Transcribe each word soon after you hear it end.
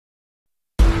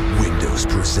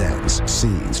Studios presents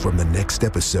scenes from the next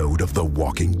episode of The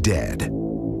Walking Dead.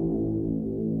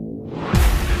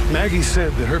 Maggie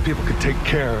said that her people could take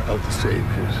care of the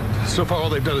Saviors. So far, all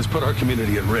they've done is put our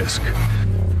community at risk.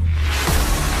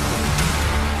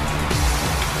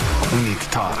 We need to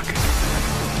talk.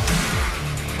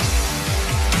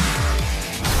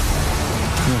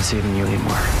 I'm not saving you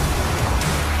anymore.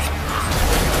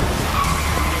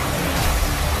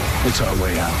 It's our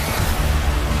way out.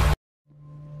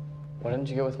 Why didn't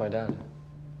you go with my dad?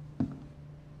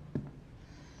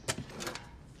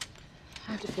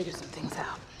 I have to figure some things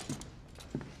out.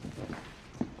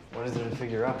 What is there to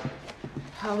figure out?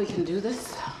 How we can do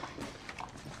this?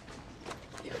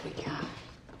 If we can.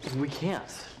 We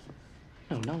can't.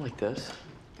 No, not like this.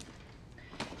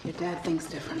 Your dad thinks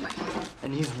differently.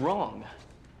 And he's wrong.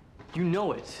 You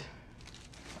know it.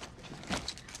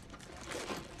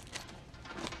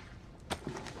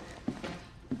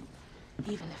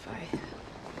 Even if I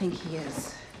think he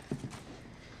is,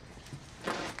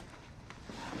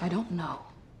 I don't know.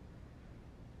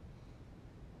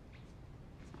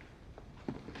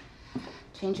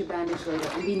 Change your bandage later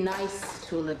and be nice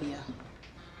to Olivia.